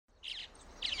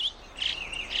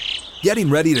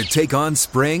Getting ready to take on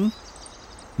spring?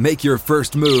 Make your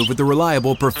first move with the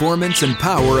reliable performance and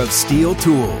power of Steel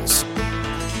tools.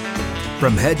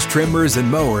 From hedge trimmers and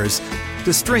mowers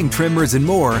to string trimmers and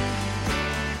more,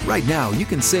 right now you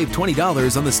can save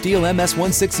 $20 on the Steel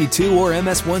MS-162 or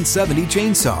MS-170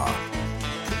 chainsaw.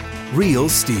 Real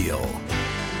Steel.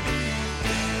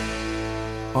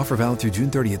 Offer valid through June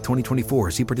 30th,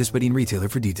 2024. See participating retailer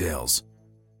for details.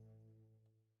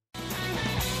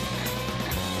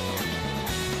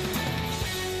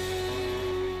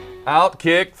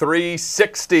 Outkick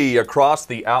 360 across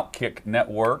the Outkick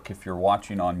network. If you're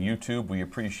watching on YouTube, we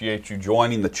appreciate you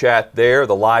joining the chat there,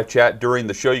 the live chat during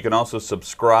the show. You can also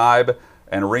subscribe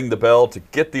and ring the bell to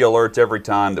get the alerts every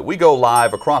time that we go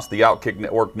live across the Outkick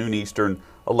network, noon Eastern,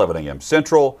 11 a.m.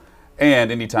 Central,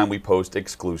 and anytime we post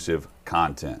exclusive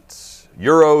content.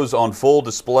 Euros on full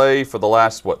display for the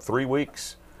last, 3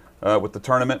 weeks with the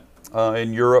tournament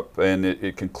in Europe, and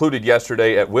it concluded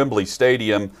yesterday at Wembley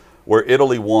Stadium, where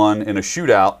Italy won in a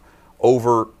shootout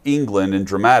over England in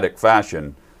dramatic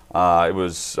fashion. It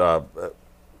was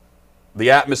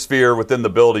the atmosphere within the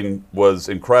building was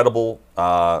incredible.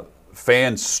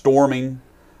 Fans storming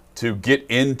to get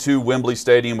into Wembley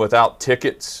Stadium without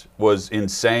tickets was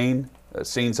insane.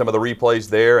 Seeing some of the replays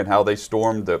there and how they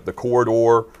stormed the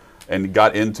corridor and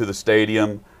got into the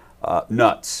stadium,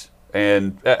 nuts.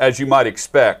 And as you might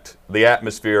expect, the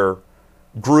atmosphere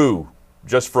grew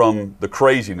just from the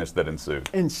craziness that ensued.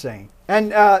 Insane.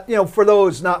 And, for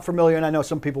those not familiar, and I know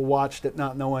some people watched it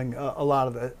not knowing a lot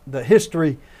of the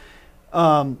history,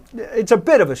 it's a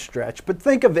bit of a stretch, but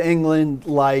think of England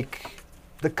like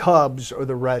the Cubs or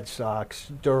the Red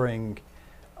Sox during,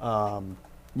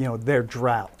 their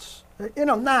droughts.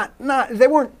 They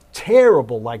weren't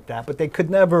terrible like that, but they could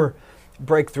never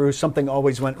break through. Something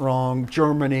always went wrong.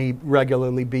 Germany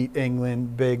regularly beat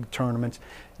England, big tournaments.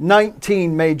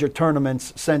 19 major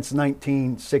tournaments since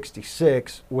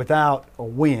 1966 without a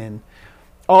win.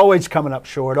 Always coming up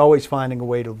short, always finding a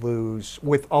way to lose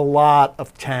with a lot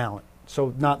of talent.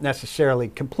 So not necessarily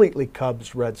completely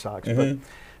Cubs, Red Sox, but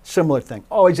similar thing.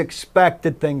 Always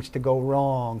expected things to go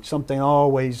wrong. Something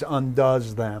always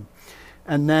undoes them.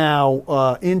 And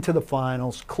now into the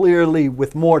finals, clearly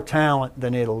with more talent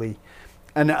than Italy.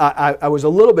 And I was a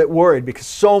little bit worried because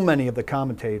so many of the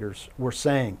commentators were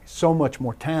saying so much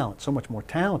more talent, so much more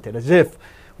talented, as if,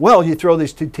 well, you throw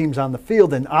these two teams on the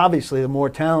field and obviously the more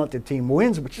talented team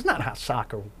wins, which is not how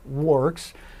soccer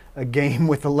works. A game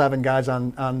with 11 guys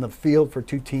on the field for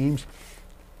two teams.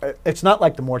 It's not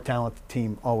like the more talented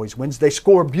team always wins. They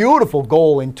score a beautiful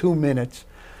goal in 2 minutes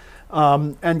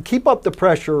and keep up the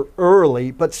pressure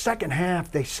early, but second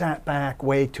half they sat back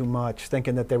way too much,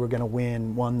 thinking that they were going to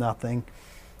win 1-0.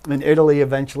 And Italy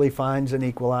eventually finds an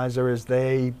equalizer as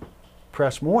they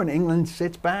press more, and England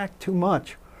sits back too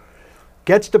much.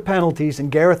 Gets to penalties,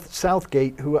 and Gareth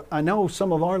Southgate, who I know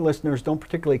some of our listeners don't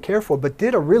particularly care for, but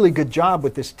did a really good job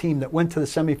with this team that went to the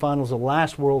semifinals of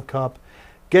last World Cup,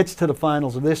 gets to the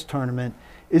finals of this tournament,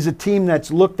 is a team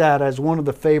that's looked at as one of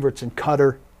the favorites in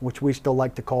Qatar, which we still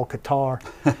like to call Qatar.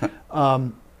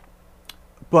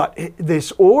 But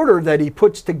this order that he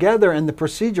puts together and the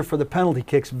procedure for the penalty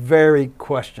kicks, very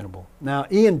questionable. Now,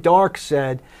 Ian Darke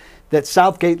said that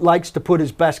Southgate likes to put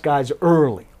his best guys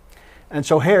early. And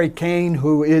so Harry Kane,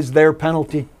 who is their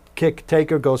penalty kick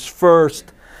taker, goes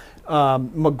first.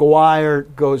 Maguire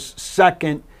goes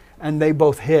second, and they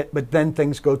both hit, but then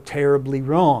things go terribly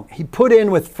wrong. He put in,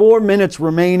 with 4 minutes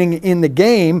remaining in the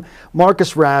game,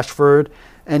 Marcus Rashford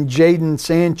and Jadon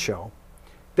Sancho.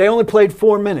 They only played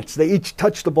 4 minutes. They each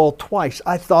touched the ball twice.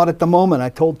 I thought at the moment, I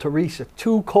told Teresa,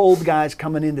 two cold guys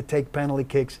coming in to take penalty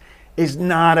kicks is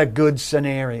not a good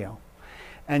scenario.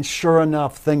 And sure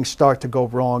enough, things start to go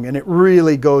wrong, and it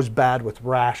really goes bad with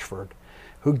Rashford,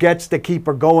 who gets the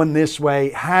keeper going this way,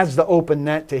 has the open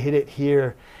net to hit it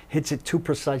here, hits it too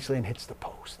precisely and hits the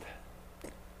post.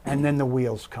 And then the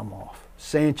wheels come off.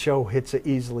 Sancho hits an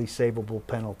easily savable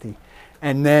penalty.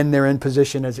 And then they're in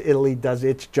position as Italy does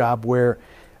its job, where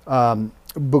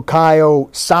Bukayo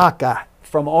Saka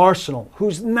from Arsenal,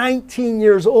 who's 19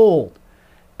 years old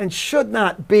and should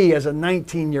not be, as a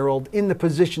 19-year-old, in the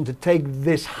position to take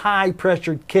this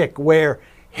high-pressured kick where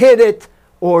hit it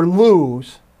or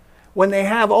lose, when they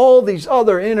have all these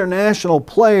other international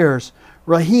players,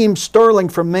 Raheem Sterling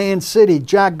from Man City,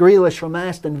 Jack Grealish from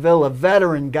Aston Villa,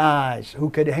 veteran guys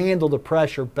who could handle the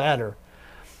pressure better.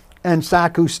 And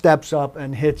Saku steps up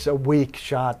and hits a weak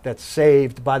shot that's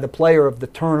saved by the player of the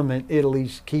tournament,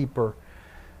 Italy's keeper.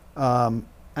 And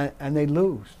they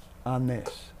lose on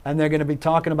this. And they're going to be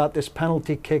talking about this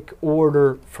penalty kick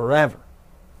order forever.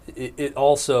 It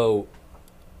also,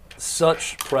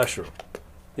 such pressure.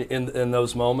 in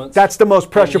those moments. That's the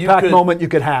most pressure-packed moment you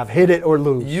could have. Hit it or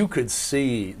lose. You could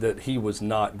see that he was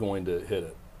not going to hit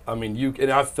it. I mean,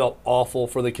 and I felt awful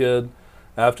for the kid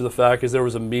after the fact because there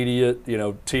was immediate,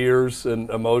 tears and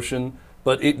emotion.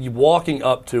 But walking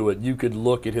up to it, you could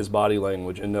look at his body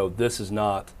language and know this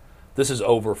is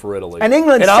over for Italy. And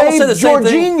England saved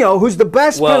Jorginho, who's the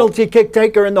best penalty kick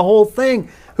taker in the whole thing,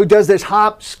 who does this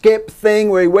hop, skip thing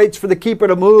where he waits for the keeper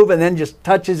to move and then just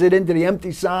touches it into the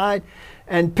empty side.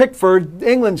 And Pickford,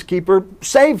 England's keeper,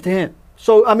 saved him.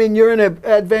 So, I mean, you're in an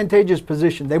advantageous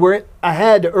position. They were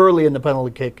ahead early in the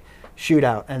penalty kick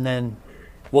shootout, and then...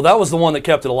 Well, that was the one that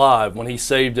kept it alive when he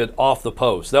saved it off the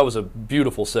post. That was a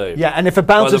beautiful save. Yeah, and if it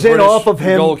bounces in off of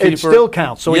him, it still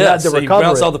counts. So he had to recover he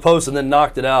bounced off the post and then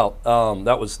knocked it out.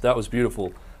 That was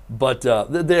beautiful. But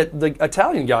the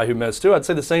Italian guy who missed, too, I'd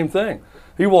say the same thing.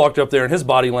 He walked up there, and his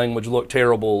body language looked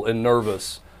terrible and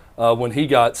nervous. When he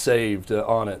got saved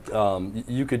on it,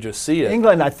 you could just see it.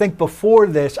 England, I think before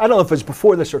this, I don't know if it's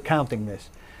before this or counting this,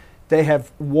 they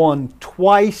have won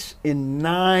twice in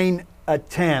 9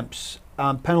 attempts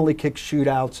on penalty kick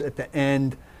shootouts at the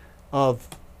end of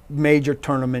major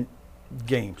tournament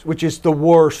games, which is the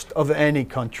worst of any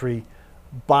country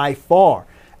by far.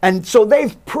 And so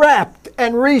they've prepped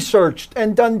and researched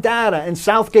and done data, and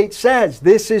Southgate says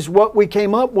this is what we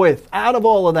came up with out of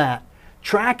all of that.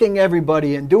 Tracking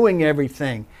everybody and doing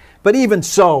everything. But even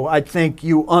so, I think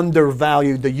you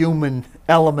undervalue the human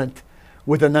element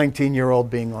with a 19-year-old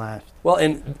being last. Well,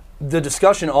 and the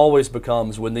discussion always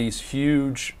becomes when these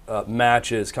huge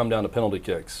matches come down to penalty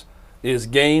kicks, is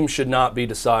games should not be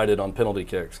decided on penalty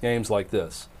kicks, games like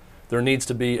this. There needs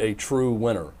to be a true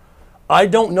winner. I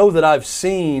don't know that I've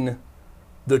seen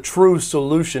the true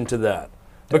solution to that.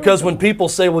 Because when people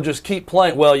say, well, just keep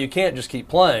playing, well, you can't just keep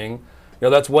playing.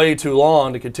 That's way too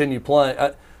long to continue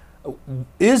playing.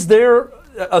 Is there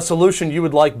a solution you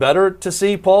would like better to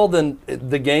see, Paul, than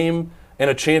the game and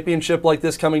a championship like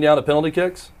this coming down to penalty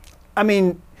kicks? I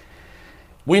mean,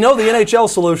 we know the NHL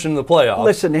solution in the playoffs.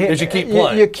 Listen, is you keep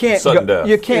playing. You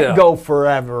can't go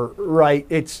forever, right?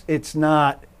 It's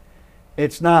not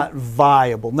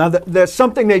viable. Now, there's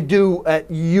something they do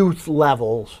at youth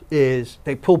levels is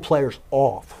they pull players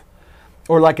off,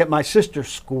 or like at my sister's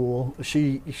school,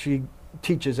 she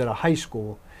teaches at a high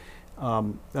school,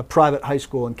 a private high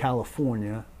school in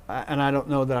California, and I don't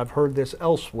know that I've heard this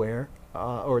elsewhere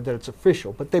or that it's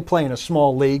official, but they play in a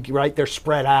small league, right? They're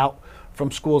spread out from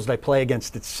schools they play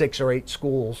against. It's 6 or 8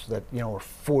 schools that are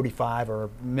 45 or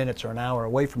minutes or an hour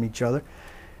away from each other.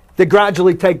 They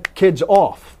gradually take kids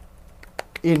off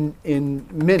in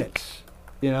minutes,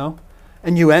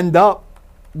 and you end up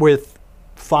with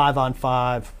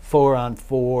 5-on-5,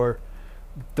 4-on-4,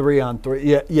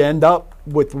 3-on-3. You end up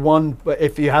with one,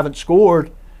 if you haven't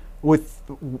scored, with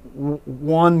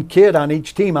one kid on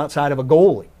each team outside of a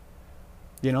goalie.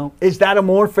 Is that a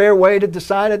more fair way to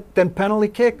decide it than penalty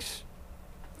kicks?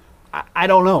 I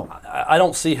don't know. I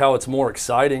don't see how it's more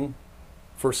exciting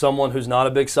for someone who's not a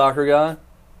big soccer guy.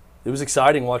 It was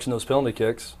exciting watching those penalty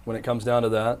kicks when it comes down to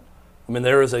that. I mean,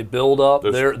 there is a build-up.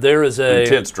 There is a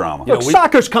intense drama. Look,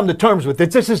 soccer's come to terms with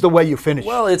it. This is the way you finish.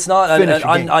 Well, it's not.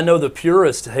 I know the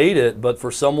purists hate it, but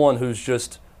for someone who's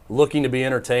just looking to be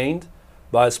entertained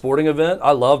by a sporting event,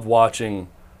 I loved watching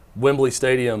Wembley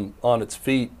Stadium on its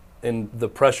feet in the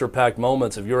pressure-packed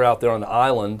moments of you're out there on the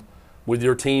island with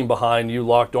your team behind you,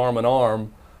 locked arm in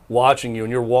arm, watching you,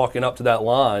 and you're walking up to that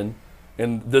line,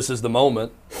 and this is the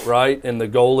moment, right? And the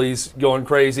goalie's going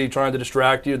crazy, trying to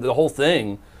distract you. The whole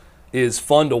thing is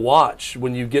fun to watch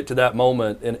when you get to that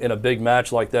moment in a big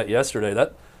match like that yesterday.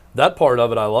 That part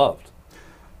of it I loved.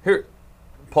 Here,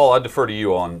 Paul, I defer to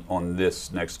you on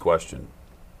this next question.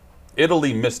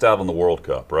 Italy missed out on the World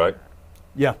Cup, right?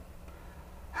 Yeah.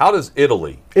 How does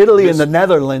Italy and the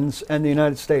Netherlands and the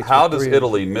United States. How does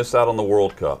Italy miss out on the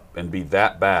World Cup and be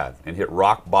that bad and hit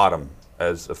rock bottom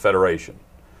as a federation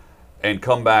and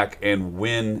come back and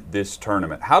win this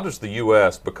tournament? How does the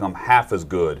U.S. become half as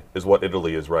good as what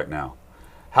Italy is right now?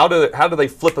 How do they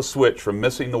flip a switch from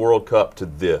missing the World Cup to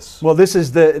this? Well, this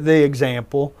is the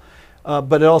example,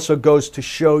 but it also goes to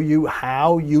show you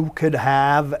how you could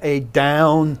have a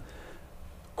down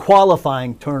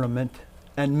qualifying tournament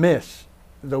and miss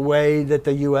the way that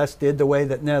the U.S. did, the way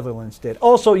that Netherlands did.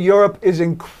 Also, Europe is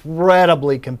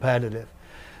incredibly competitive.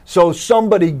 So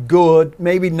somebody good,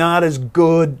 maybe not as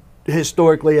good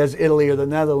historically as Italy or the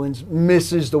Netherlands,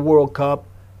 misses the World Cup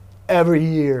every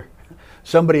year.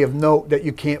 Somebody of note that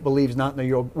you can't believe is not in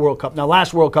the World Cup. Now,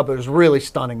 last World Cup, it was really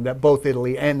stunning that both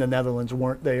Italy and the Netherlands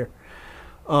weren't there.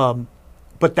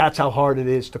 But that's how hard it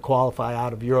is to qualify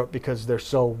out of Europe because there's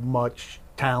so much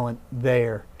talent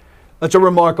there. That's a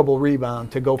remarkable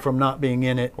rebound to go from not being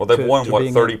in it. Well, they've won, to what,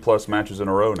 being 30-plus matches in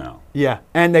a row now? Yeah,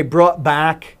 and they brought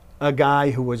back a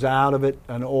guy who was out of it,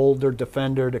 an older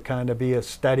defender, to kind of be a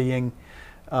steadying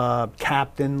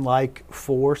captain-like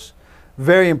force.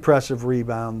 Very impressive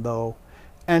rebound, though.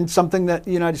 And something that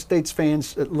the United States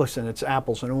fans, listen, it's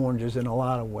apples and oranges in a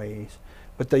lot of ways.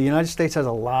 But the United States has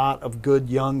a lot of good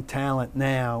young talent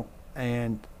now,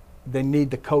 and they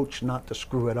need the coach not to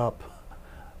screw it up,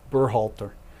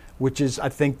 Berhalter, which is, I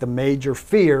think, the major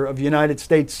fear of United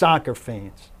States soccer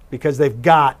fans, because they've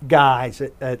got guys,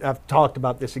 I've talked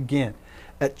about this again,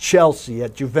 at Chelsea,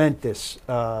 at Juventus,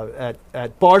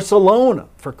 at Barcelona,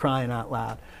 for crying out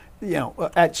loud,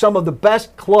 at some of the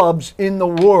best clubs in the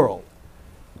world.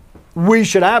 We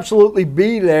should absolutely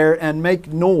be there and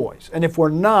make noise. And if we're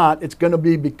not, it's going to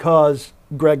be because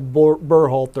Greg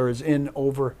Berhalter is in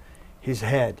over his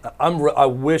head. I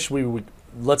wish we would,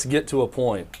 let's get to a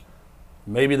point,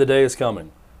 maybe the day is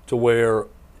coming, to where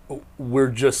we're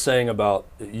just saying about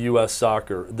U.S.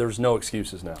 soccer, there's no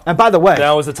excuses now. And by the way,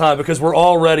 now is the time, because we're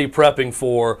already prepping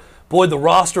for, boy, the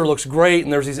roster looks great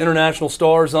and there's these international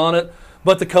stars on it,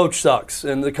 but the coach sucks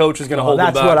and the coach is going to hold them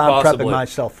back. That's what I'm possibly prepping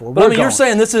myself for. But I mean, you're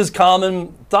saying this is common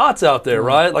thoughts out there,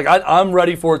 right? Like I'm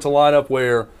ready for it to line up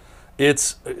where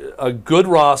it's a good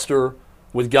roster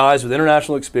with guys with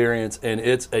international experience, and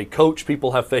it's a coach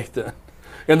people have faith in.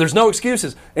 And there's no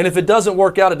excuses. And if it doesn't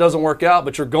work out, it doesn't work out,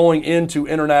 but you're going into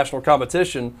international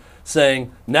competition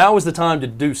saying, now is the time to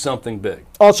do something big.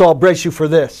 Also, I'll brace you for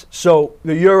this. So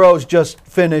the Euros just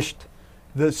finished.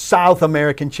 The South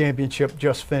American Championship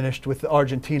just finished with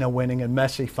Argentina winning and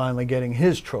Messi finally getting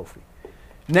his trophy.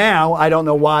 Now, I don't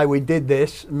know why we did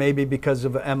this, maybe because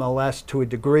of MLS to a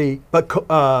degree, but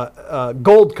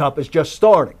Gold Cup is just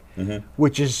starting,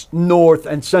 which is North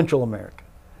and Central America.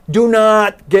 Do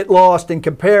not get lost in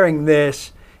comparing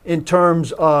this in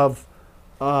terms of,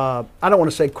 I don't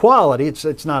want to say quality,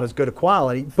 it's not as good a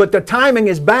quality, but the timing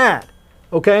is bad,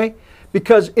 okay?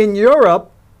 Because in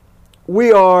Europe,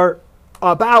 we are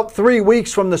about 3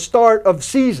 weeks from the start of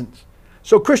seasons.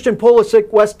 So Christian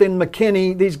Pulisic, Weston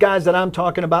McKennie, these guys that I'm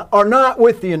talking about are not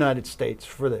with the United States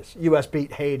for this. U.S.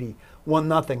 beat Haiti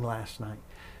 1-0 last night.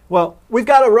 Well, we've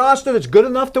got a roster that's good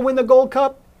enough to win the Gold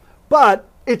Cup, but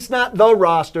it's not the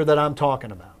roster that I'm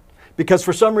talking about. Because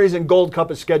for some reason, Gold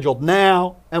Cup is scheduled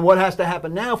now, and what has to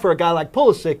happen now for a guy like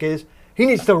Pulisic is he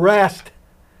needs to rest,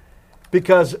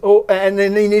 and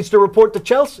then he needs to report to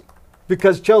Chelsea,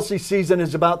 because Chelsea's season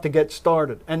is about to get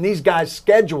started. And these guys'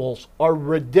 schedules are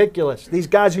ridiculous. These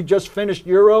guys who just finished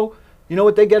Euro, you know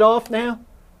what they get off now?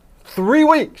 3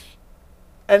 weeks.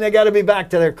 And they got to be back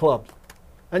to their clubs.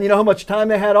 And you know how much time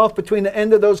they had off between the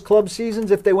end of those club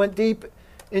seasons if they went deep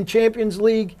in Champions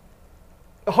League?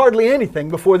 Hardly anything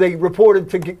before they reported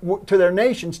to their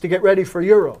nations to get ready for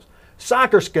Euros.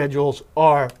 Soccer schedules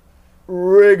are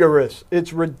rigorous.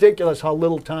 It's ridiculous how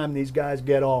little time these guys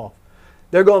get off.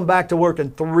 They're going back to work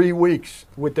in 3 weeks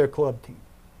with their club team.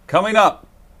 Coming up,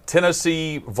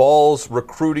 Tennessee Vols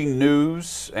recruiting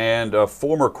news, and a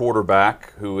former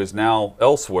quarterback who is now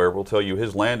elsewhere will tell you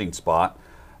his landing spot.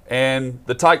 And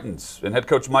the Titans and head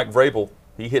coach Mike Vrabel,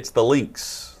 he hits the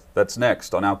Lynx. That's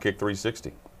next on Outkick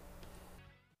 360.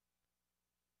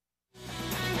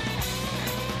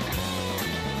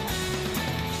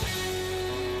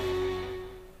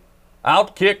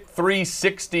 Outkick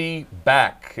 360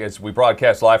 back as we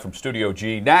broadcast live from Studio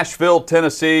G, Nashville,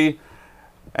 Tennessee,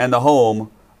 and the home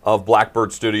of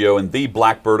Blackbird Studio and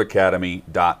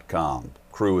theblackbirdacademy.com.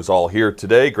 Crew is all here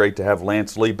today. Great to have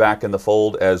Lance Lee back in the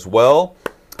fold as well.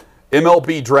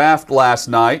 MLB draft last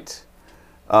night.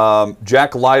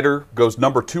 Jack Leiter goes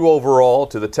number 2 overall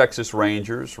to the Texas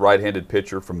Rangers, right-handed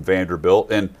pitcher from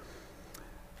Vanderbilt. And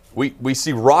we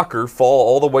see Rocker fall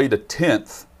all the way to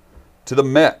 10th to the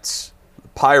Mets. The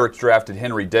Pirates drafted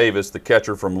Henry Davis, the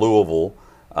catcher from Louisville.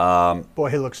 Boy,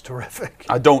 he looks terrific.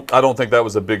 I don't think that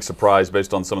was a big surprise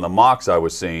based on some of the mocks I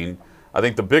was seeing. I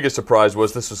think the biggest surprise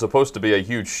was this was supposed to be a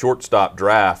huge shortstop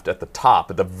draft at the top,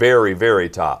 at the very, very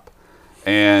top.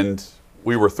 And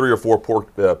we were 3 or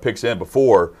 4 picks in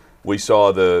before we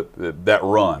saw that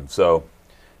run. So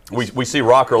we see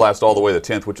Rocker last all the way to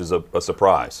 10th, which is a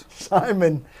surprise.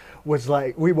 Simon was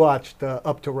like, we watched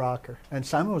Up to Rocker, and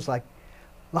Simon was like,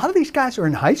 a lot of these guys are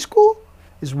in high school?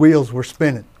 His wheels were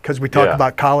spinning because we talked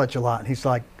about college a lot. And he's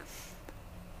like,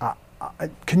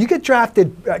 can you get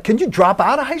drafted? Can you drop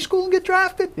out of high school and get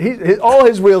drafted? All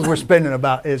his wheels were spinning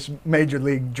about his major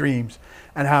league dreams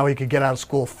and how he could get out of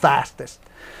school fastest.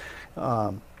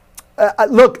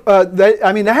 Look, they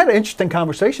had an interesting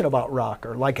conversation about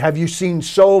Rocker. Like, have you seen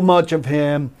so much of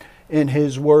him in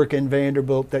his work in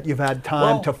Vanderbilt that you've had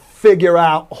time to figure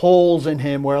out holes in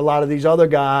him where a lot of these other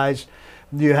guys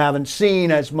you haven't seen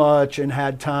as much and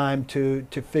had time to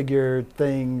figure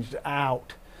things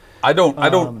out? I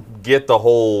don't get the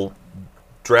whole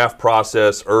draft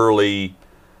process early.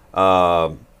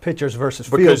 Pitchers versus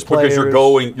field because players.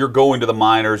 you're going to the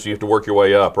minors, you have to work your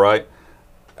way up, right?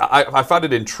 I found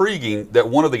it intriguing that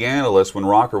one of the analysts, when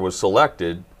Rocker was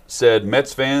selected, said,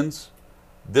 Mets fans,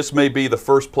 this may be the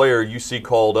first player you see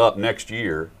called up next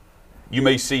year. You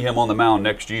may see him on the mound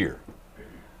next year.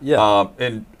 Yeah.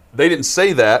 And they didn't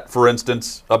say that, for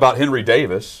instance, about Henry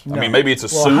Davis. No. I mean, maybe it's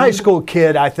assumed. Well, a high school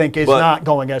kid, I think, is not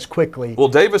going as quickly. Well,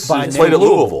 Davis played at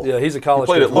Louisville. Yeah, he's a college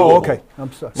kid. He played at Oh, Louisville. okay.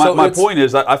 I'm sorry. My point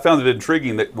is, I found it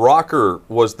intriguing that Rocker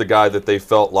was the guy that they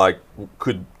felt like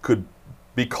could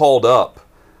be called up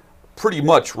pretty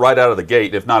much right out of the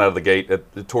gate, if not out of the gate,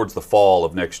 towards the fall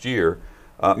of next year.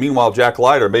 Meanwhile, Jack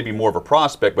Leiter may be more of a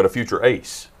prospect, but a future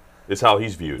ace is how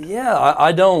he's viewed. Yeah,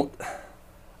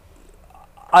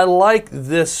 I like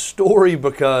this story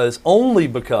only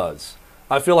because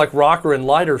I feel like Rocker and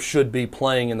Leiter should be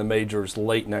playing in the majors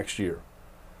late next year,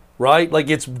 right? Like,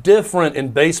 it's different in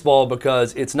baseball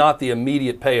because it's not the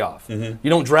immediate payoff. Mm-hmm. You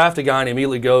don't draft a guy and he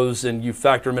immediately goes and you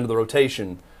factor him into the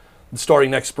rotation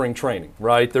starting next spring training,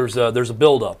 right? There's a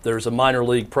build-up. There's a minor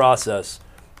league process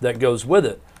that goes with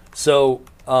it. So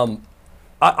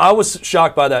I was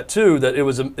shocked by that too, that it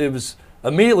was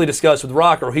immediately discussed with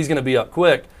Rocker, he's going to be up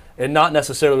quick, and not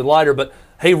necessarily Leiter, but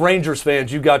hey, Rangers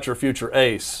fans, you got your future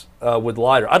ace with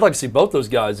Leiter. I'd like to see both those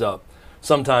guys up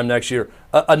sometime next year.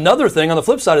 Another thing on the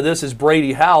flip side of this is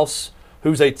Brady House,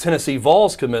 who's a Tennessee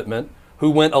Vols commitment, who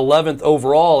went 11th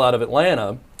overall out of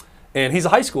Atlanta, and he's a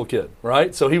high school kid,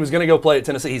 right? So he was going to go play at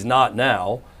Tennessee. He's not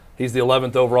now. He's the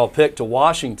 11th overall pick to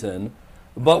Washington.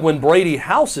 But when Brady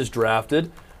House is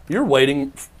drafted, you're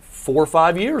waiting 4 or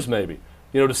 5 years maybe,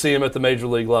 to see him at the major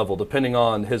league level, depending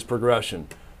on his progression.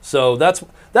 So that's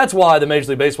why the Major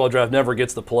League Baseball draft never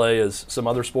gets the play as some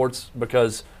other sports,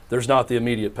 because there's not the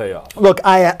immediate payoff. Look,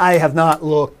 I have not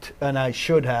looked, and I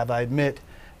should have, I admit,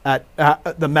 at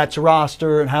the Mets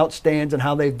roster and how it stands and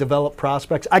how they've developed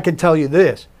prospects. I can tell you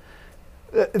this.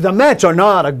 The Mets are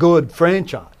not a good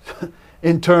franchise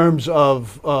in terms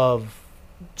of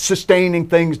sustaining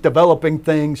things, developing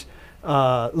things.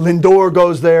 Lindor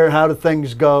goes there. How do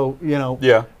things go?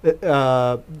 Yeah.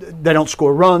 They don't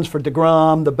score runs for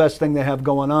DeGrom. The best thing they have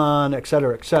going on, et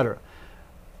cetera, et cetera.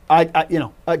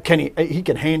 He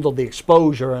can handle the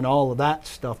exposure and all of that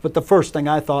stuff. But the first thing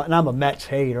I thought, and I'm a Mets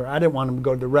hater, I didn't want him to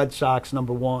go to the Red Sox,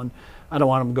 number one. I don't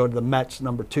want him to go to the Mets,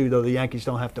 number two, though the Yankees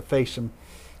don't have to face him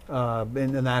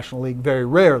in the National League very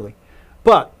rarely.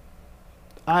 But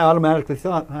I automatically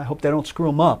thought, I hope they don't screw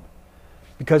him up,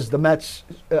 because the Mets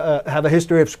have a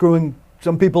history of screwing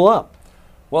some people up.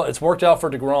 Well, it's worked out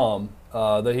for DeGrom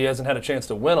that he hasn't had a chance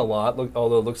to win a lot,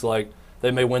 although it looks like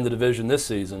they may win the division this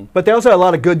season. But they also have a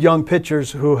lot of good young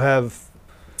pitchers who have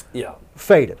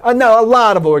faded. Now, a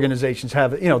lot of organizations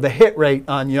have, the hit rate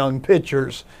on young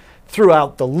pitchers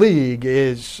throughout the league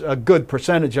is a good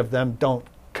percentage of them don't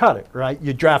cut it, right?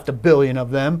 You draft 1 billion of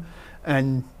them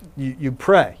and you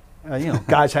pray.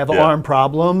 Guys have arm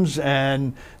problems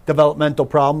and developmental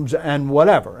problems and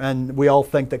whatever. And we all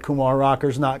think that Kumar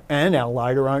Rocker's not, and Al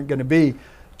Leiter aren't going to be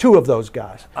two of those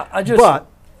guys.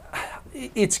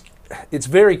 It's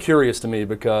very curious to me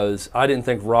because I didn't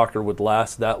think Rocker would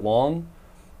last that long.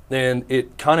 And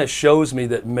it kind of shows me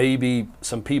that maybe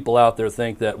some people out there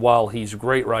think that while he's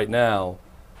great right now,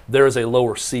 there is a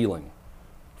lower ceiling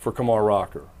for Kumar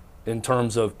Rocker in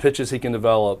terms of pitches he can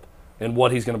develop and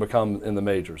what he's going to become in the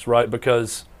majors, right?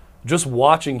 Because just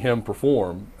watching him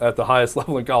perform at the highest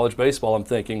level in college baseball, I'm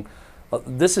thinking,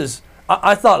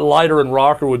 I thought Leiter and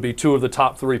Rocker would be 2 of the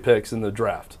top 3 picks in the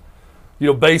draft,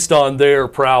 based on their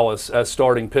prowess as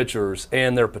starting pitchers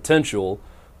and their potential.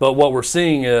 But what we're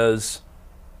seeing is,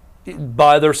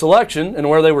 by their selection and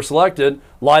where they were selected,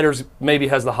 Leiter's maybe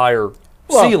has the higher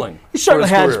ceiling. He certainly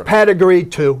has pedigree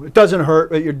too. It doesn't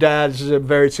hurt that your dad is a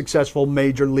very successful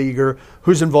major leaguer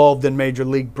who's involved in major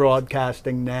league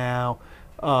broadcasting now.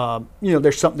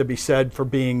 There's something to be said for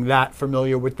being that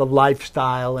familiar with the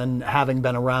lifestyle and having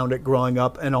been around it growing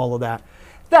up and all of that.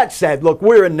 That said, look,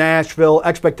 we're in Nashville.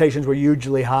 Expectations were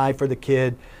hugely high for the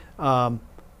kid.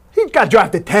 He got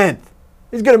drafted 10th.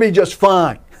 He's going to be just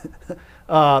fine.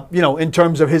 In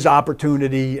terms of his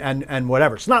opportunity and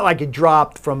whatever. It's not like he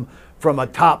dropped from a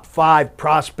top 5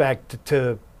 prospect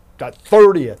to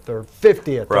 30th or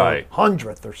 50th right. or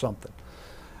 100th or something.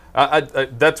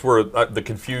 That's where the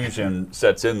confusion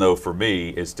sets in, though, for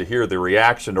me, is to hear the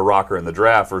reaction to Rocker in the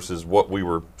draft versus what we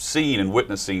were seeing and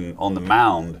witnessing on the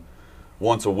mound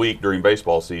once a week during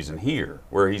baseball season here,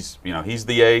 where he's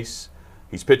the ace.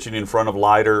 He's pitching in front of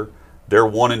Leiter. They're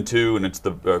 1-2, and it's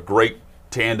the great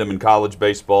tandem in college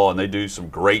baseball, and they do some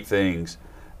great things.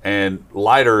 And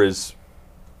Leiter is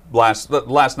last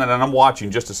night, and I'm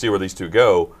watching just to see where these two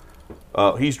go.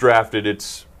 He's drafted.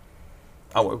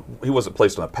 He wasn't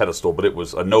placed on a pedestal, but it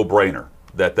was a no-brainer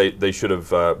that they should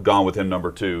have gone with him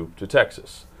number 2 to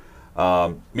Texas.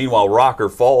 Meanwhile, Rocker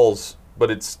falls, but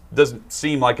it doesn't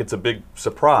seem like it's a big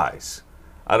surprise.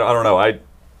 I don't know.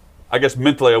 I guess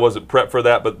mentally I wasn't prepped for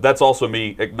that, but that's also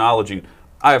me acknowledging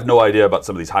I have no idea about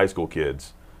some of these high school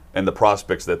kids and the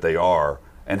prospects that they are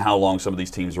and how long some of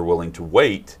these teams are willing to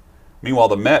wait. Meanwhile,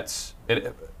 the Mets,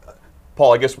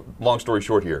 Paul, I guess long story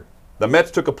short here, the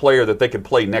Mets took a player that they could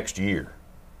play next year.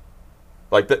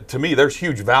 Like that, to me, there's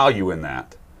huge value in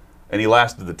that, and he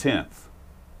lasted the 10th.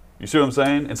 You see what I'm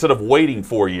saying? Instead of waiting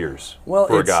 4 years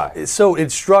for a guy. So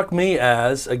it struck me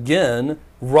as, again,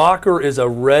 Rocker is a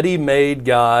ready-made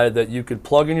guy that you could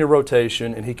plug in your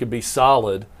rotation and he could be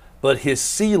solid, but his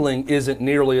ceiling isn't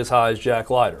nearly as high as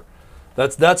Jack Leiter.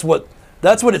 That's what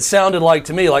it sounded like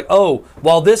to me. Like, oh,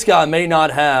 while this guy may not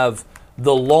have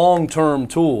the long-term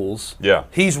tools,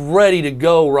 he's ready to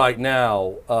go right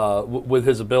now with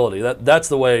his ability. That's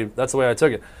the way I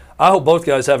took it. I hope both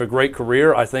guys have a great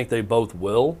career. I think they both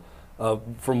will.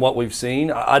 From what we've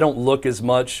seen, I don't look as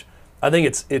much. I think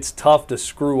it's tough to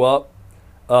screw up.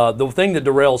 The thing that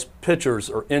derails pitchers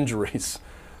are injuries.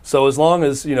 So as long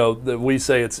as that we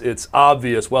say it's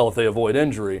obvious, well, if they avoid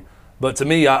injury. But to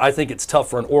me, I think it's tough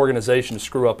for an organization to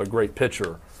screw up a great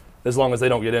pitcher, as long as they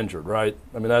don't get injured, right?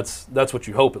 I mean, that's what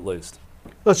you hope at least.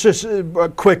 Let's just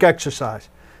a quick exercise.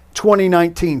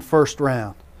 2019 first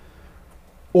round.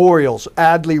 Orioles,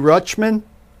 Adley Rutschman.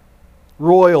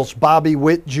 Royals, Bobby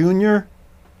Witt Jr.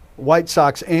 White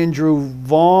Sox, Andrew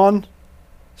Vaughn.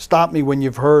 Stop me when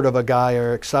you've heard of a guy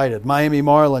or excited. Miami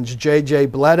Marlins, J.J.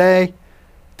 Bleday.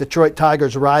 Detroit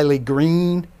Tigers, Riley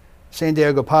Green. San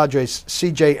Diego Padres,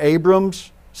 C.J.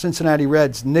 Abrams. Cincinnati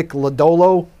Reds, Nick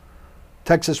Lodolo.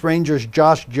 Texas Rangers,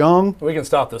 Josh Jung. We can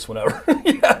stop this whenever.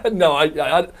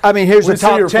 I mean, here's the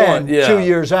top 10 2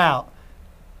 years out.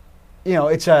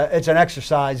 It's an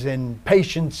exercise in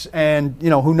patience and,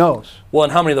 who knows. Well,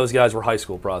 and how many of those guys were high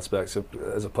school prospects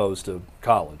as opposed to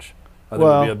college? I think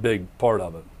would be a big part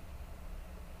of it.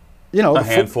 A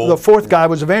handful. The fourth guy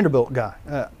was a Vanderbilt guy.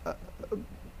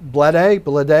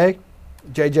 Bleday,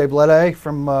 J.J. Bleday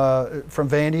from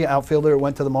Vandy, outfielder that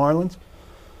went to the Marlins.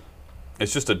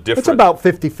 It's just a different. It's about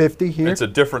 50-50 here. It's a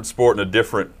different sport and a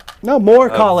different. More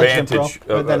college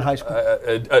than high school.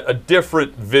 A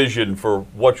different vision for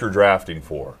what you're drafting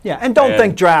for. Yeah, and don't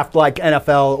think draft like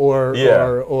NFL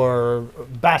or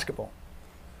basketball.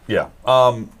 Yeah.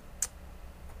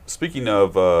 Speaking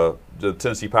of the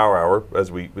Tennessee Power Hour,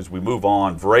 as we move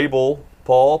on, Vrabel,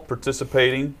 Paul,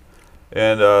 participating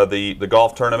in the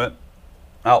golf tournament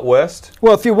out west.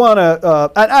 Well, if you want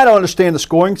to, I don't understand the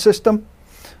scoring system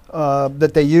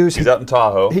that they use. He's out in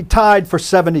Tahoe. He tied for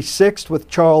 76th with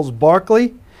Charles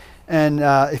Barkley. And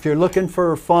if you're looking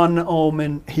for a fun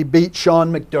omen, he beat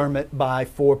Sean McDermott by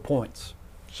 4 points.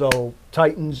 So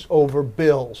Titans over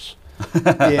Bills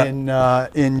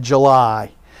in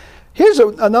July. Here's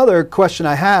another question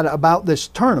I had about this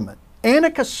tournament.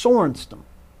 Annika Sorenstam.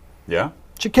 Yeah.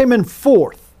 She came in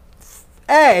 4th.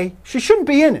 She shouldn't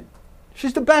be in it.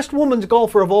 She's the best women's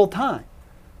golfer of all time.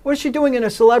 What is she doing in a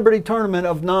celebrity tournament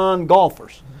of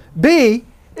non-golfers? B,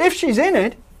 if she's in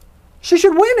it, she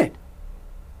should win it.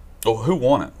 Oh, who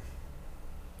won it?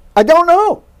 I don't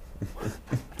know.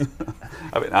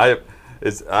 I mean, I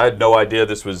had no idea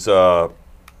this was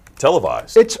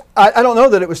televised. I don't know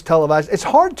that it was televised. It's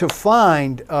hard to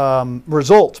find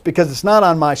results because it's not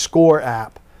on my Score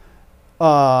app.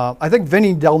 I think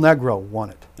Vinny Del Negro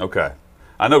won it. Okay.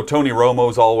 I know Tony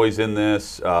Romo's always in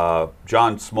this.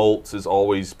 John Smoltz is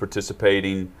always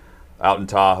participating out in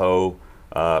Tahoe.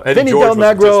 Vinny Del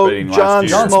Negro, John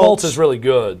Smoltz is really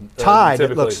good. Tied,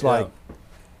 it looks like.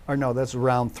 Or no, that's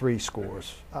round 3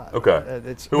 scores. Okay.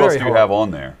 It's Who else do you have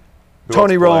on there?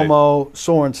 Tony Romo,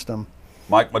 Sorenstam.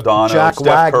 Mike Modano, Jack Steph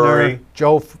Wagner, Curry.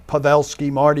 Joe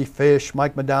Pavelski, Marty Fish,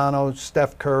 Mike Modano,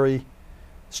 Steph Curry,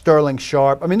 Sterling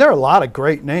Sharp. I mean, there are a lot of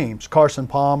great names. Carson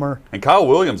Palmer. And Kyle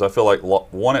Williams, I feel like,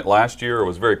 won it last year or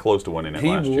was very close to winning it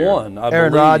last year. He won, I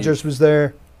Aaron believe. Rodgers was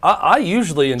there. I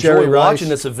usually Jerry enjoy Rice. watching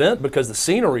this event because the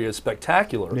scenery is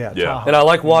spectacular. Yeah. Tahoe. And I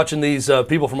like watching these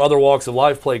people from other walks of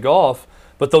life play golf.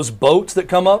 But those boats that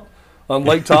come up on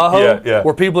Lake Tahoe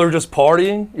where people are just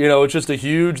partying, it's just a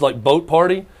huge boat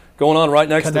party going on right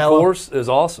next to the course is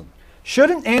awesome.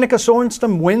 Shouldn't Annika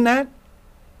Sorenstam win that?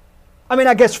 I mean,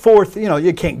 I guess fourth,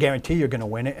 you can't guarantee you're going to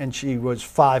win it, and she was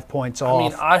 5 points off. I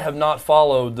mean, I have not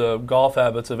followed the golf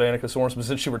habits of Annika Sorensen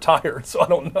since she retired, so I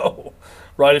don't know.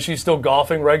 Right? Is she still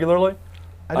golfing regularly?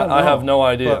 I don't know. I have no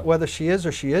idea. But whether she is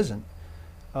or she isn't,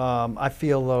 I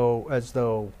feel as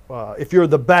though if you're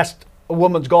the best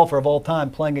women's golfer of all time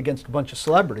playing against a bunch of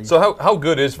celebrities. So how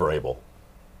good is Vrabel?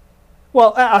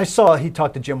 Well, I saw he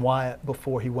talked to Jim Wyatt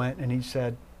before he went, and he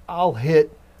said, I'll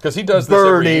hit Because he does this every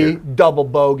birdie, year. double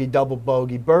bogey,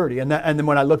 birdie. And then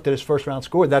when I looked at his first round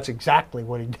score, that's exactly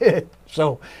what he did.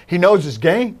 So he knows his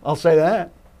game, I'll say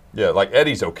that. Yeah, like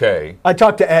Eddie's okay. I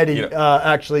talked to Eddie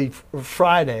actually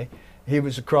Friday. He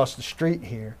was across the street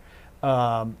here.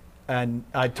 And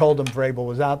I told him Vrabel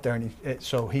was out there, and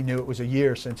so he knew it was a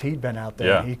year since he'd been out there.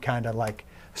 Yeah. And he kind of like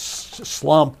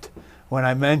slumped when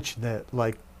I mentioned it,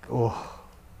 like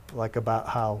about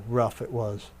how rough it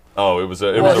was. Oh, it was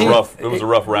a rough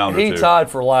round or two. He tied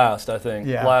for last, I think,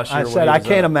 Yeah, last year. I said I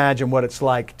can't imagine what it's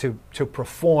like to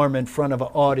perform in front of an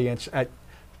audience at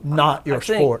not your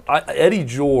sport. Eddie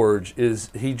George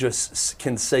he just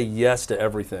can say yes to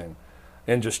everything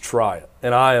and just try it.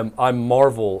 And I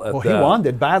marvel at that. Well, he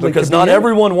wanted badly because to be not in it.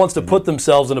 everyone wants to put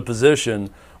themselves in a position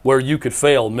where you could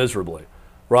fail miserably,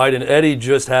 right? And Eddie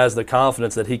just has the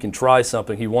confidence that he can try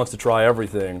something. He wants to try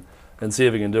everything and see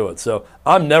if he can do it. So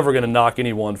I'm never going to knock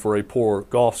anyone for a poor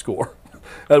golf score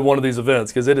at one of these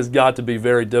events, because it has got to be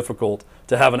very difficult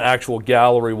to have an actual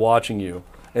gallery watching you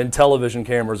and television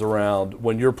cameras around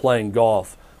when you're playing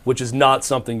golf, which is not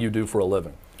something you do for a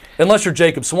living. Unless you're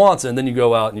Jacob Swanson, then you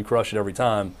go out and you crush it every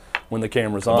time when the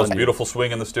camera's on. Most beautiful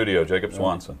swing in the studio, Jacob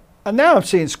Swanson. And now I'm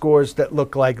seeing scores that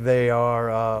look like they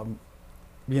are,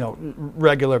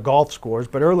 regular golf scores.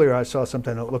 But earlier I saw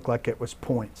something that looked like it was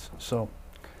points. So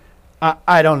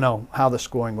I don't know how the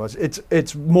scoring was.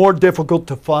 It's more difficult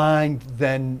to find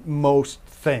than most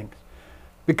things,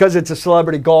 because it's a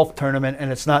celebrity golf tournament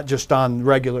and it's not just on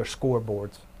regular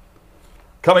scoreboards.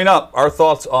 Coming up, our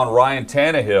thoughts on Ryan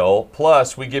Tannehill.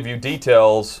 Plus, we give you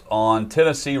details on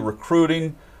Tennessee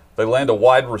recruiting. They land a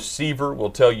wide receiver.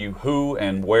 We'll tell you who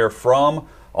and where from.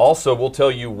 Also, we'll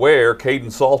tell you where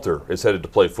Caden Salter is headed to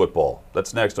play football.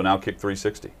 That's next on Outkick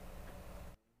 360.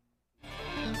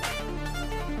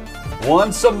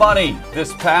 Won some money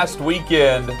this past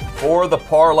weekend for the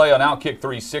parlay on Outkick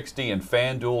 360 and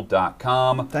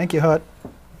FanDuel.com. Thank you, Hut.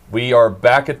 We are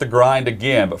back at the grind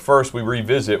again, but first we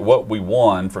revisit what we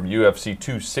won from UFC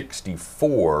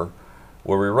 264,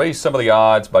 where we raised some of the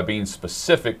odds by being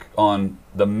specific on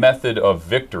the method of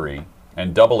victory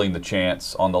and doubling the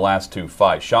chance on the last two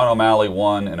fights. Sean O'Malley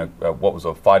won in what was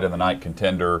a fight of the night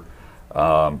contender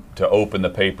to open the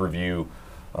pay-per-view.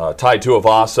 Tai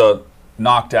Tuivasa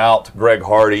knocked out Greg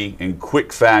Hardy in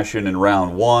quick fashion in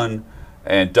round one,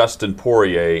 and Dustin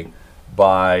Poirier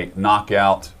by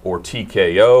knockout or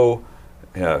TKO.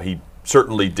 He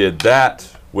certainly did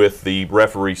that with the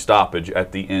referee stoppage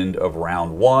at the end of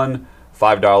round one.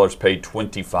 $5 paid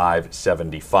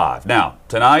 $25.75. Now,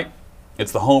 tonight,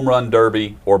 it's the home run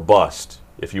derby or bust.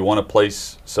 If you want to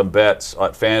place some bets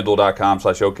at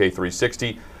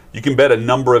FanDuel.com/OK360, you can bet a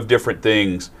number of different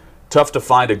things. Tough to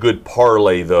find a good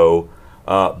parlay, though,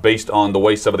 based on the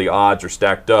way some of the odds are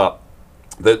stacked up.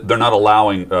 They're not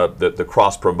allowing the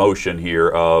cross promotion here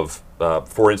of,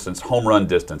 for instance, home run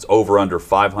distance over under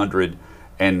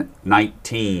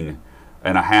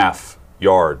 519.5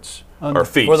 yards or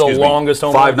feet. For the longest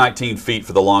homer? 519 feet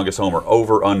for the longest homer.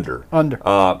 Over under.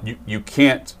 You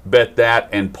can't bet that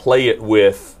and play it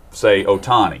with, say,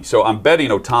 Ohtani. So I'm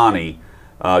betting Ohtani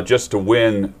just to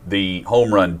win the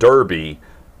home run derby,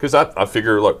 because I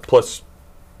figure, look, plus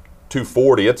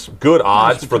 240. It's good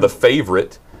odds for the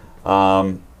favorite.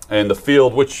 And the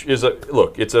field, which is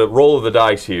it's a roll of the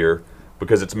dice here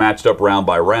because it's matched up round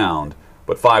by round,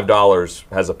 but $5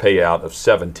 has a payout of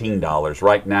 $17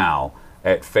 right now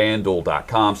at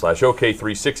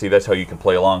FanDuel.com/OK360. That's how you can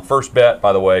play along. First bet,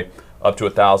 by the way, up to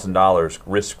 $1,000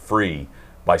 risk-free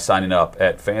by signing up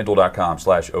at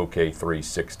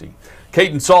FanDuel.com/OK360.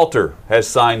 Caden Salter has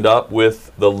signed up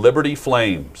with the Liberty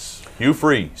Flames. Hugh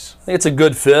Freeze. I think it's a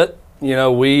good fit. You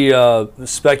know, we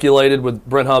speculated with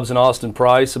Brent Hubbs and Austin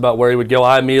Price about where he would go.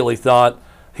 I immediately thought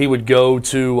he would go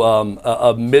to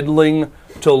a middling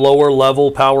to lower level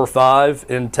Power 5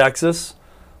 in Texas.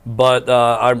 But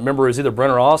I remember it was either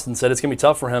Brent or Austin said it's going to be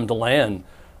tough for him to land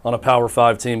on a Power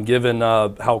 5 team given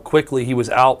how quickly he was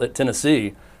out at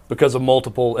Tennessee because of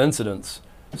multiple incidents.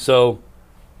 So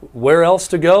where else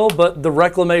to go? But the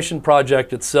reclamation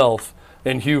project itself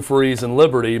in Hugh Freeze and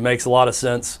Liberty makes a lot of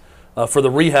sense for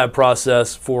the rehab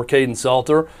process for Caden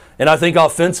Salter. And I think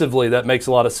offensively that makes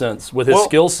a lot of sense with his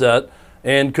skill set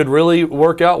and could really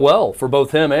work out well for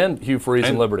both him and Hugh Freeze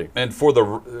and Liberty. And for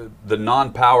the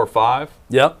non-Power 5,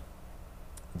 Yep.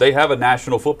 they have a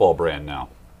national football brand now.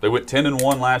 They went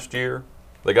 10-1 last year.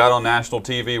 They got on national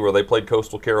TV where they played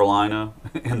Coastal Carolina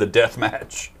in the death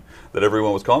match that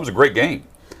everyone was calling. It was a great game.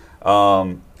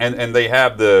 And they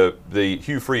have the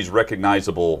Hugh Freeze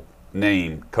recognizable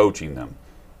name coaching them.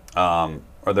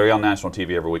 Are they on national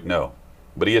TV every week? No.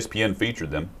 But ESPN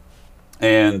featured them.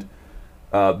 And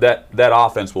that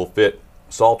offense will fit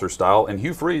Salter style, and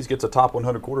Hugh Freeze gets a top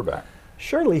 100 quarterback.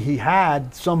 Surely he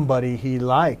had somebody he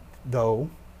liked, though,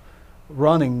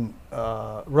 running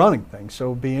things.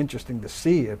 So it'd be interesting to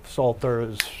see if Salter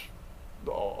is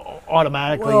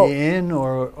automatically in,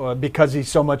 or because he's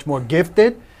so much more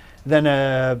gifted than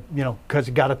because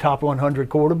he got a top 100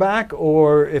 quarterback,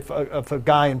 or if a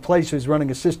guy in place who's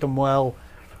running a system well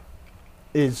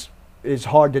is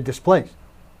hard to displace.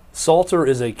 Salter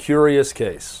is a curious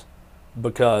case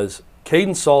because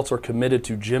Caden Salter committed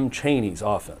to Jim Chaney's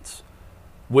offense,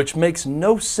 which makes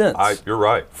no sense. You're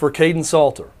right. For Caden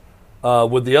Salter,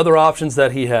 with the other options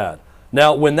that he had.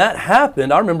 Now, when that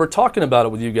happened, I remember talking about it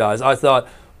with you guys. I thought,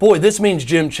 boy, this means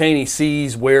Jim Chaney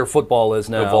sees where football is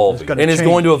now. Evolving. And is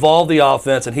going to evolve the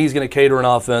offense, and he's going to cater an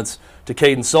offense to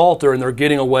Caden Salter, and they're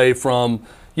getting away from,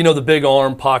 the big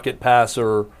arm pocket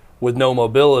passer with no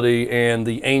mobility and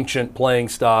the ancient playing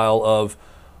style of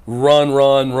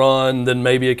run, then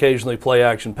maybe occasionally play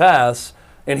action pass,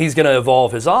 and he's going to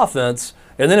evolve his offense.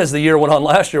 And then as the year went on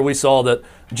last year, we saw that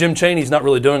Jim Chaney's not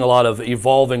really doing a lot of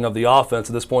evolving of the offense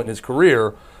at this point in his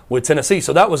career with Tennessee,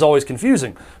 so that was always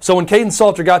confusing. So when Caden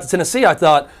Salter got to Tennessee, I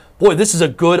thought, boy, this is a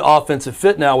good offensive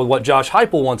fit now with what Josh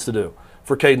Heupel wants to do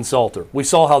for Caden Salter. We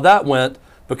saw how that went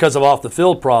because of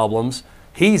off-the-field problems.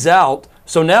 He's out.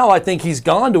 So now I think he's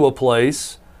gone to a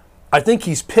place, I think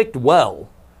he's picked well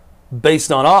based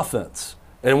on offense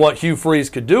and what Hugh Freeze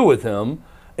could do with him.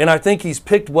 And I think he's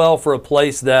picked well for a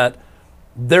place that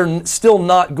they're still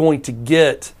not going to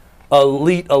get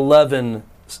Elite 11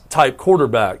 type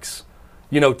quarterbacks,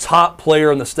 top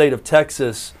player in the state of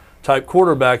Texas type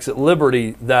quarterbacks at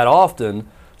Liberty that often.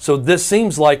 So this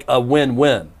seems like a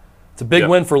win-win. It's a big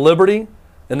win for Liberty,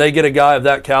 and they get a guy of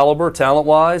that caliber,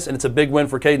 talent-wise, and it's a big win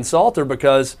for Caden Salter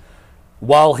because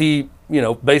while he,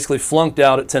 basically flunked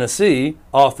out at Tennessee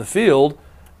off the field,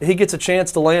 he gets a chance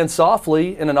to land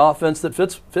softly in an offense that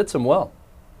fits him well.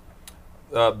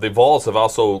 The Vols have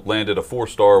also landed a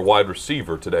 4-star wide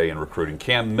receiver today in recruiting,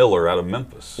 Cam Miller out of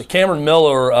Memphis. Cameron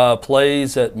Miller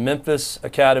plays at Memphis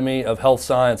Academy of Health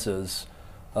Sciences,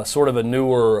 sort of a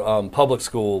newer public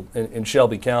school in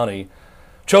Shelby County.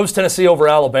 Chose Tennessee over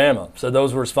Alabama, so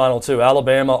those were his final two.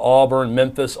 Alabama, Auburn,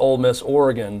 Memphis, Ole Miss,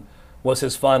 Oregon was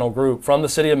his final group from the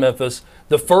city of Memphis.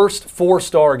 The first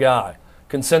 4-star guy,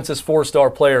 consensus 4-star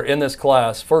player in this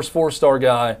class, first 4-star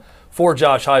guy for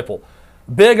Josh Heupel.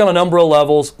 Big on a number of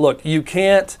levels. Look,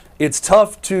 it's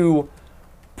tough to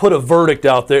put a verdict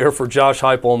out there for Josh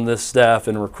Heupel and this staff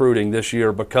in recruiting this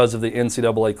year because of the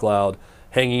NCAA cloud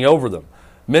hanging over them.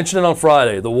 Mentioned it on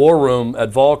Friday, the War Room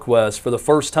at VolQuest for the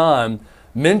first time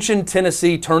mentioned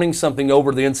Tennessee turning something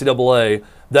over to the NCAA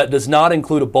that does not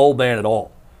include a bowl ban at all,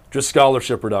 just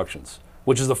scholarship reductions,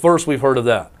 which is the first we've heard of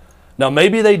that. Now,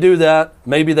 maybe they do that,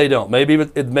 maybe they don't.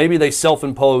 Maybe they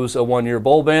self-impose a 1-year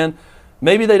bowl ban.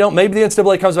 Maybe they don't. Maybe the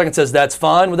NCAA comes back and says that's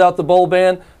fine without the bowl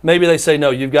ban. Maybe they say, no,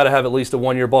 you've got to have at least a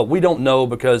 1-year bowl. We don't know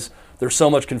because there's so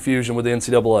much confusion with the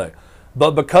NCAA.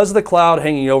 But because of the cloud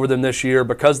hanging over them this year,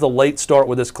 because of the late start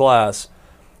with this class,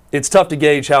 it's tough to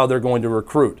gauge how they're going to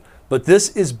recruit. But this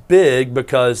is big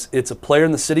because it's a player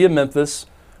in the city of Memphis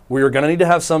where you're going to need to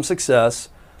have some success.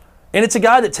 And it's a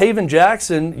guy that Taven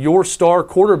Jackson, your star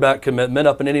quarterback commitment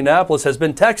up in Indianapolis, has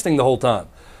been texting the whole time.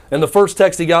 And the first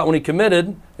text he got when he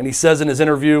committed, and he says in his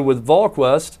interview with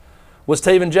VolQuest, was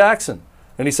Taven Jackson.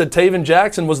 And he said Taven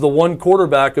Jackson was the one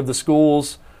quarterback of the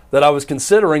schools that I was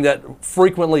considering that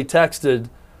frequently texted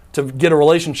to get a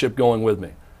relationship going with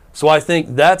me. So I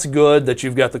think that's good that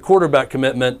you've got the quarterback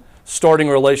commitment, starting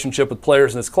a relationship with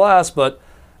players in this class, but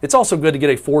it's also good to get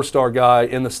a 4-star guy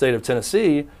in the state of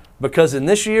Tennessee because in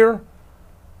this year,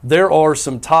 there are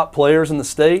some top players in the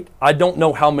state. I don't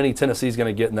know how many Tennessee's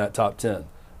going to get in that top 10.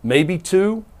 Maybe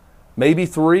 2, maybe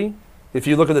 3 if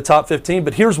you look at the top 15,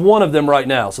 but here's one of them right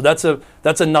now. So that's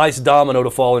a nice domino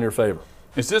to fall in your favor.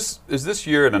 Is this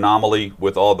year an anomaly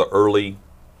with all the early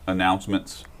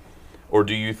announcements, or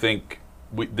do you think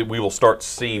we will start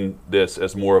seeing this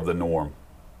as more of the norm,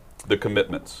 the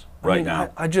commitments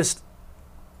now? I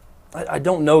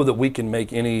don't know that we can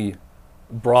make any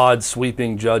broad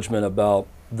sweeping judgment about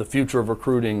the future of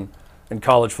recruiting in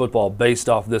college football based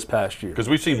off this past year. Because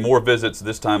we've seen more visits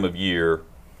this time of year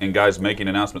and guys making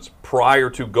announcements prior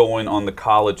to going on the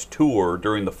college tour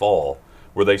during the fall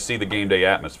where they see the game day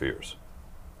atmospheres?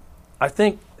 I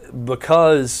think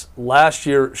because last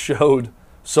year showed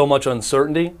so much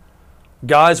uncertainty,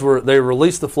 they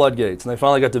released the floodgates and they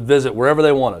finally got to visit wherever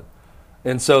they wanted.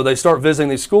 And so they start visiting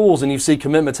these schools and you see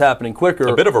commitments happening quicker.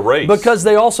 A bit of a race. Because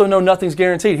they also know nothing's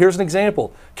guaranteed. Here's an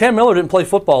example. Cam Miller didn't play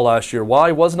football last year. Why?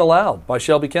 He wasn't allowed by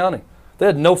Shelby County. They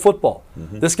had no football.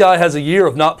 This guy has a year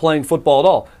of not playing football at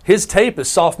all. His tape is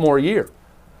sophomore year.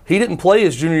 He didn't play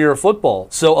his junior year of football.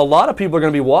 So a lot of people are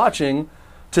going to be watching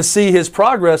to see his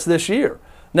progress this year.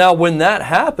 Now, when that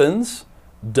happens,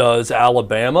 does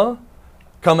Alabama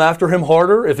come after him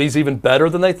harder if he's even better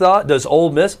than they thought? Does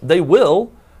Ole Miss? They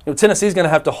will. Tennessee's going to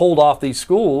have to hold off these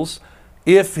schools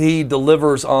if he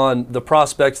delivers on the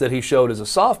prospects that he showed as a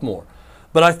sophomore.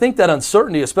 But I think that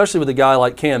uncertainty, especially with a guy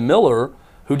like Cam Miller,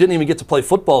 who didn't even get to play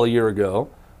football a year ago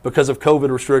because of COVID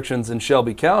restrictions in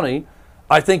Shelby County,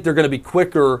 I think they're going to be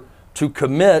quicker to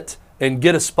commit and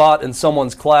get a spot in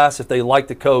someone's class if they like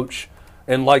the coach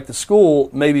and like the school,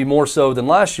 maybe more so than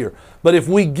last year. But if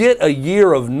we get a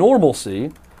year of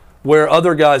normalcy where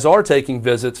other guys are taking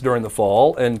visits during the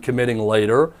fall and committing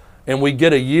later, and we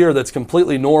get a year that's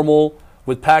completely normal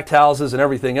with packed houses and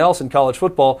everything else in college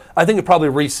football, I think it probably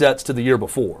resets to the year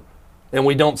before. And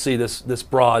we don't see this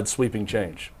broad sweeping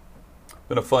change.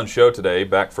 Been a fun show today,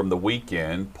 back from the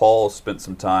weekend. Paul spent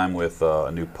some time with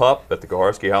a new pup at the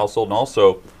Koharski household and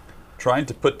also trying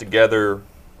to put together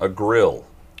a grill.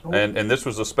 And this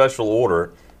was a special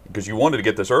order because you wanted to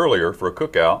get this earlier for a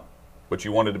cookout, but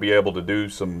you wanted to be able to do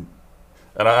some,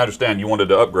 and I understand you wanted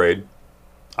to upgrade.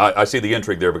 I see the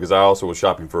intrigue there because I also was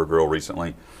shopping for a grill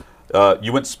recently.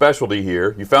 You went specialty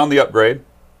here. You found the upgrade.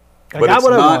 I got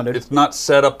what I wanted. It's not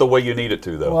set up the way you need it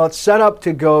to, though. Well, it's set up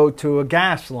to go to a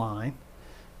gas line.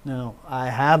 Now, I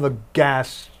have a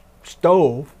gas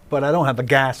stove, but I don't have a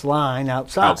gas line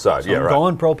outside. So I'm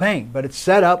going propane, but it's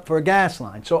set up for a gas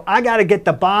line. So I got to get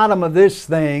the bottom of this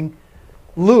thing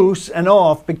loose and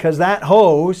off because that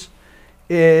hose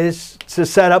is to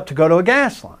set up to go to a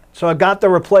gas line. So I got the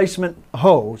replacement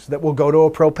hose that will go to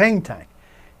a propane tank.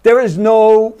 There is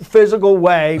no physical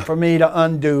way for me to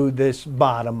undo this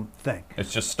bottom thing.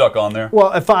 It's just stuck on there?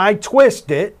 Well, if I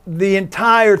twist it, the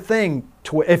entire thing,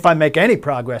 if I make any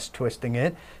progress twisting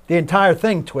it, the entire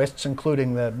thing twists,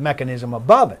 including the mechanism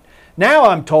above it. Now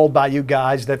I'm told by you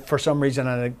guys that for some reason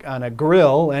on a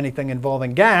grill, anything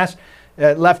involving gas,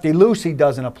 lefty-loosey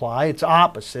doesn't apply. It's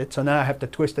opposite, so now I have to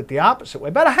twist it the opposite way.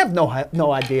 But I have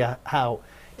no idea how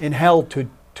in hell to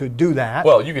do that.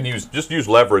 Well, you can just use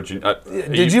leverage.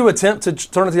 Did you attempt to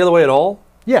turn it the other way at all?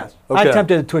 Yes. Okay. I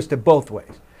attempted to twist it both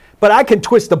ways. But I can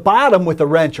twist the bottom with a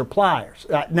wrench or pliers.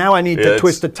 Now I need to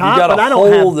twist the top, but I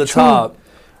don't hold the top.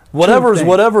 Whatever's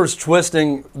Whatever's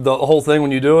twisting the whole thing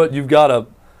when you do it, you've got to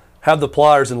have the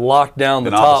pliers and lock down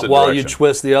the top while you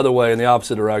twist the other way in the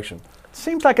opposite direction.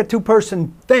 Seems like a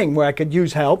two-person thing where I could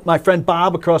use help. My friend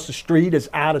Bob across the street is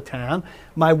out of town.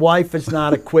 My wife is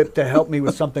not equipped to help me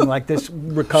with something like this.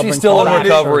 She's still in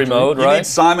recovery mode, right? You need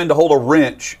Simon to hold a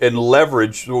wrench and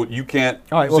leverage. So you can't.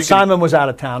 All right. Well, Simon was out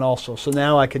of town also, so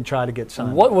now I can try to get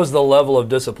Simon. What was the level of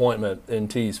disappointment in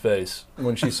T's face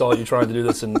when she saw you trying to do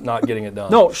this and not getting it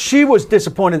done? No, she was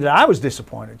disappointed that I was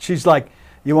disappointed. She's like,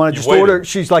 "You want to just order?"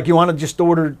 She's like, "You want to just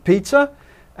order pizza?"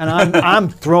 And I'm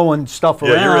throwing stuff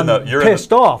around,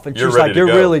 pissed off. And she's like, "You're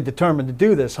really determined to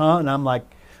do this, huh?" And I'm like,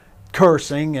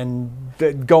 cursing and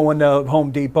going to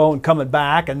Home Depot and coming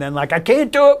back. And then like, "I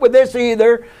can't do it with this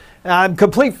either. I'm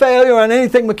complete failure on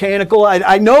anything mechanical.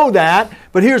 I know that.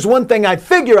 But here's one thing I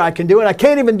figure I can do, and I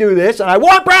can't even do this. And I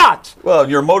want brats." Well,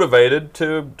 you're motivated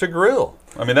to grill.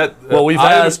 I mean, I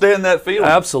understand that feeling.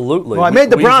 Absolutely. Well, I made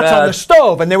the brats on the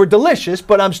stove, and they were delicious,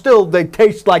 but they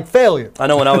taste like failure. I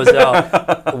know when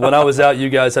I was out, you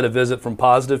guys had a visit from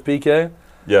Positive PK.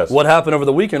 Yes. What happened over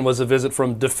the weekend was a visit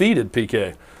from Defeated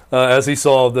PK as he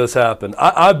saw this happen.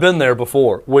 I've been there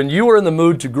before. When you are in the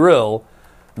mood to grill,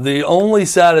 the only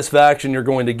satisfaction you're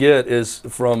going to get is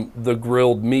from the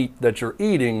grilled meat that you're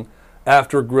eating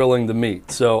after grilling the meat.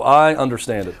 So I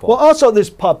understand it, Paul. Well, also this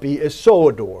puppy is so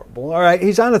adorable, all right?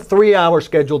 He's on a 3-hour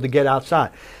schedule to get outside.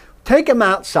 Take him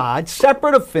outside,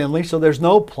 separate of Finley, so there's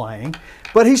no playing,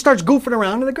 but he starts goofing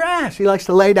around in the grass. He likes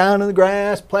to lay down in the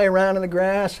grass, play around in the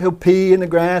grass. He'll pee in the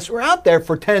grass. We're out there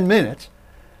for 10 minutes.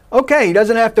 Okay, he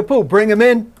doesn't have to poop. Bring him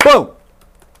in, boom.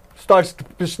 Starts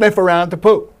to sniff around to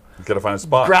poop. You've got to find a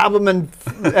spot. Grab him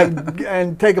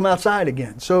and take him outside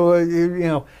again.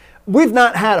 So, we've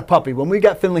not had a puppy. When we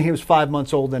got Finley, he was 5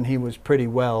 months old, and he was pretty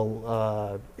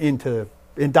well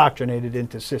indoctrinated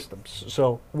into systems.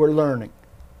 So we're learning.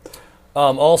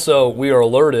 Also, we are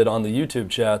alerted on the YouTube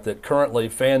chat that currently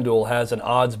FanDuel has an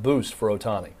odds boost for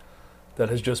Ohtani that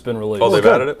has just been released. Oh, they've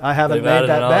added it? I haven't They've made added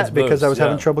that an odds bet because I was boost,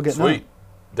 having yeah. trouble getting Sweet.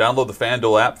 Download the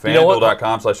FanDuel app, You know what?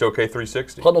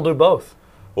 FanDuel.com/OK360. Clinton will do both.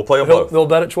 We'll play them both. He'll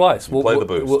bet it twice. Play the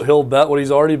boost. He'll bet what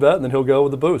he's already bet, and then he'll go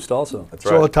with the boost also. That's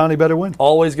So right. Ohtani better win.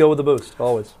 Always go with the boost.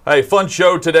 Always. Hey, fun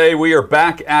show today. We are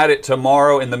back at it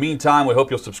tomorrow. In the meantime, we hope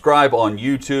you'll subscribe on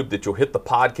YouTube, that you'll hit the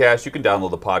podcast. You can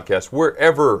download the podcast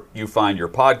wherever you find your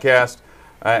podcast.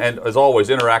 And as always,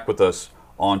 interact with us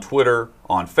on Twitter,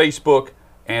 on Facebook,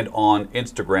 and on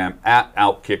Instagram at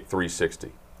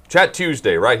Outkick360. Chat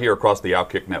Tuesday right here across the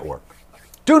Outkick Network.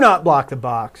 Do not block the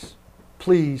box.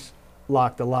 Please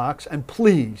lock the locks. And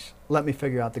please let me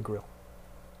figure out the grill.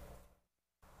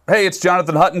 Hey, it's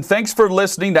Jonathan Hutton. Thanks for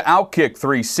listening to Outkick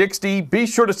 360. Be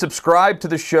sure to subscribe to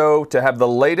the show to have the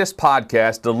latest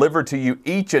podcast delivered to you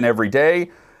each and every day.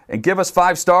 And give us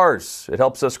 5 stars. It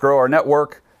helps us grow our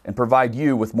network and provide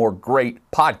you with more great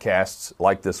podcasts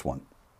like this one.